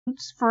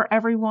for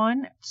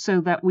everyone so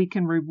that we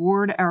can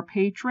reward our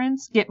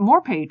patrons, get more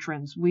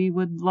patrons. We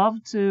would love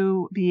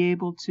to be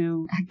able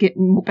to get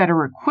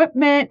better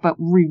equipment, but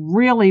we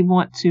really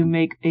want to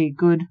make a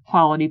good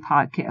quality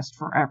podcast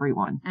for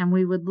everyone. And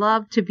we would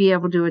love to be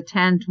able to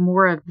attend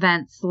more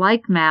events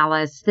like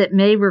Malice that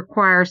may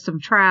require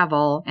some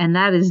travel, and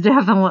that is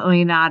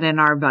definitely not in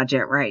our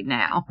budget right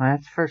now.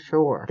 That's for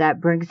sure. That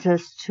brings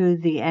us to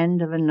the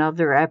end of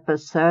another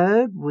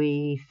episode.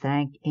 We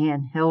thank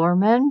Anne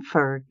Hillerman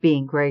for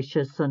being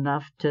gracious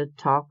enough to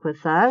talk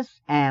with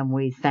us, and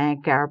we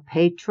thank our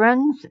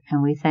patrons,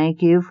 and we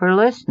thank you for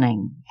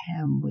listening,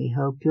 and we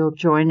hope you'll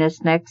join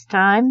us next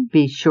time.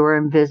 Be sure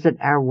and visit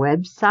our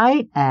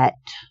website at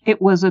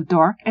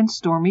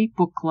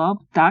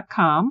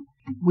itwasadarkandstormybookclub.com.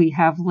 We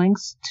have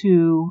links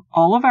to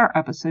all of our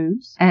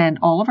episodes and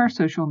all of our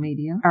social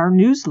media, our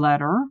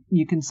newsletter.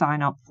 You can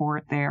sign up for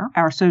it there,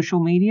 our social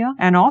media,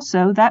 and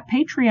also that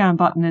Patreon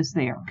button is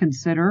there.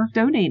 Consider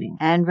donating.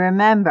 And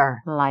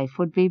remember, life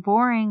would be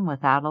boring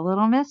without a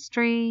little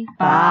mystery.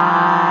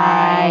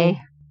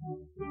 Bye.